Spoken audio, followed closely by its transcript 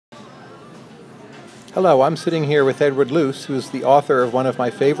Hello, I'm sitting here with Edward Luce, who's the author of one of my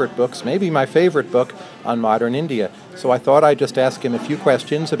favorite books, maybe my favorite book, on modern India. So I thought I'd just ask him a few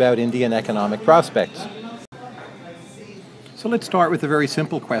questions about Indian economic prospects. So let's start with a very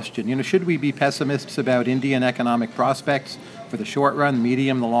simple question. Should we be pessimists about Indian economic prospects for the short run, the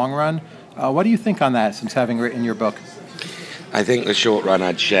medium, the long run? What do you think on that, since having written your book? I think the short run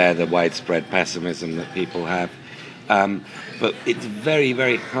I'd share the widespread pessimism that people have. But it's very,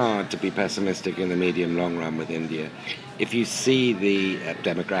 very hard to be pessimistic in the medium-long run with India. If you see the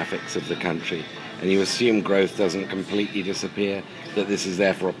demographics of the country and you assume growth doesn't completely disappear, that this is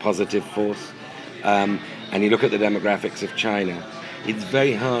therefore a positive force, and you look at the demographics of China, it's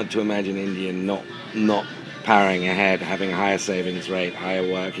very hard to imagine India not powering ahead, having a higher savings rate,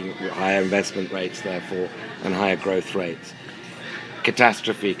 higher investment rates therefore, and higher growth rates.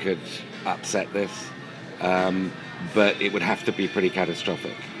 Catastrophe could upset this. But it would have to be pretty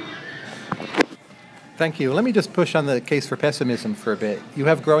catastrophic. Thank you. Let me just push on the case for pessimism for a bit. You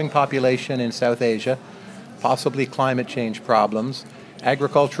have growing population in South Asia, possibly climate change problems.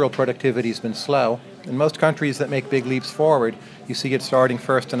 Agricultural productivity has been slow. In most countries that make big leaps forward, you see it starting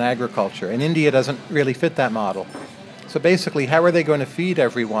first in agriculture. And India doesn't really fit that model. So basically, how are they going to feed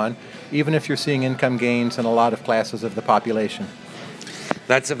everyone, even if you're seeing income gains in a lot of classes of the population?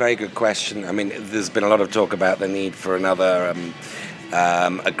 That's a very good question. I mean, there's been a lot of talk about the need for another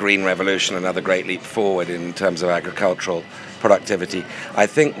a green revolution, another great leap forward in terms of agricultural productivity. I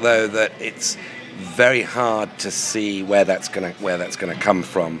think, though, that it's very hard to see where that's going to come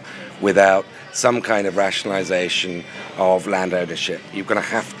from without some kind of rationalization of land ownership. You're going to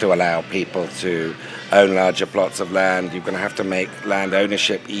have to allow people to own larger plots of land. You're going to have to make land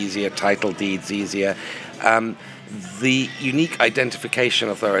ownership easier, title deeds easier. The Unique Identification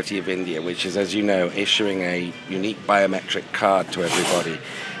Authority of India, which is, as you know, issuing a unique biometric card to everybody,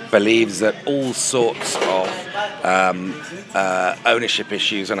 believes that all sorts of ownership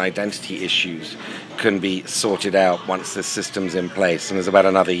issues and identity issues can be sorted out once the system's in place, and there's about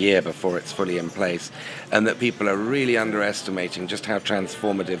another year before it's fully in place, and that people are really underestimating just how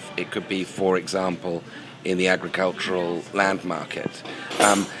transformative it could be, for example, in the agricultural land market.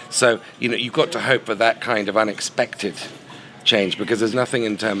 So you've got to hope for that kind of unexpected change, because there's nothing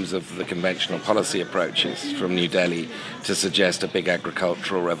in terms of the conventional policy approaches from New Delhi to suggest a big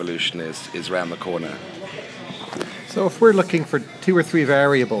agricultural revolution is around the corner. So if we're looking for 2 or 3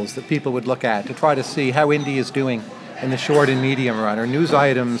 variables that people would look at to try to see how India is doing in the short and medium run, or news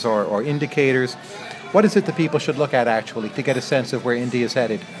items or indicators, what is it that people should look at actually to get a sense of where India is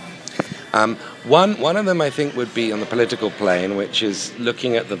headed? One of them, I think, would be on the political plane, which is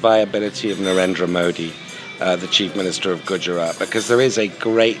looking at the viability of Narendra Modi, the Chief Minister of Gujarat, because there is a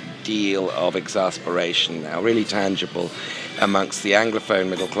great deal of exasperation now, really tangible, amongst the Anglophone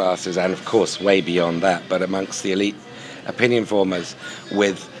middle classes and, of course, way beyond that, but amongst the elite opinion formers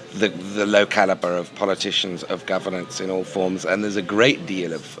with the low caliber of politicians, of governance in all forms. And there's a great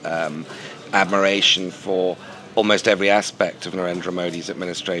deal of admiration for almost every aspect of Narendra Modi's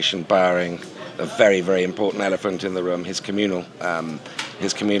administration, barring a very, very important elephant in the room, his communal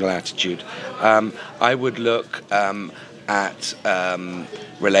attitude. I would look at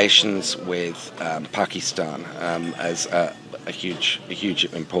relations with Pakistan as a huge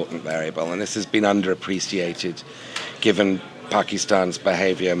important variable, and this has been underappreciated given Pakistan's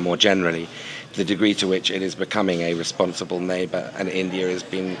behavior more generally, the degree to which it is becoming a responsible neighbor, and India has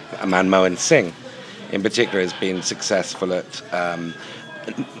been, Manmohan Singh in particular, has been successful at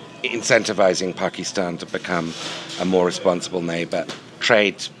incentivizing Pakistan to become a more responsible neighbor.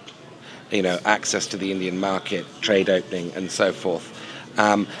 Trade, access to the Indian market, trade opening, and so forth.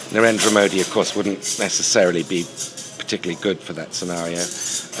 Narendra Modi, of course, wouldn't necessarily be particularly good for that scenario.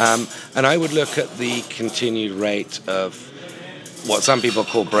 And I would look at the continued rate of what some people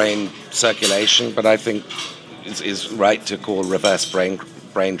call brain circulation, but I think is right to call reverse brain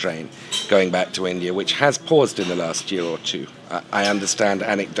drain going back to India, which has paused in the last year or two. I understand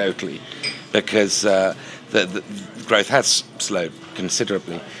anecdotally, because the growth has slowed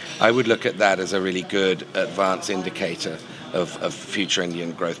considerably. I would look at that as a really good advance indicator of future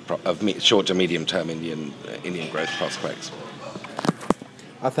Indian growth, short to medium term Indian growth prospects.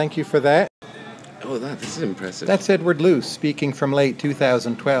 Thank you for that. Oh, this is impressive. That's Edward Luce speaking from late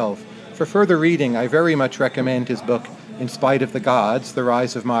 2012. For further reading, I very much recommend his book, In Spite of the Gods, The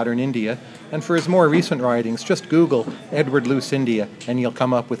Rise of Modern India. And for his more recent writings, just Google Edward Luce India and you'll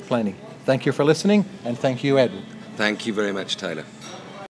come up with plenty. Thank you for listening, and thank you, Edward. Thank you very much, Tyler.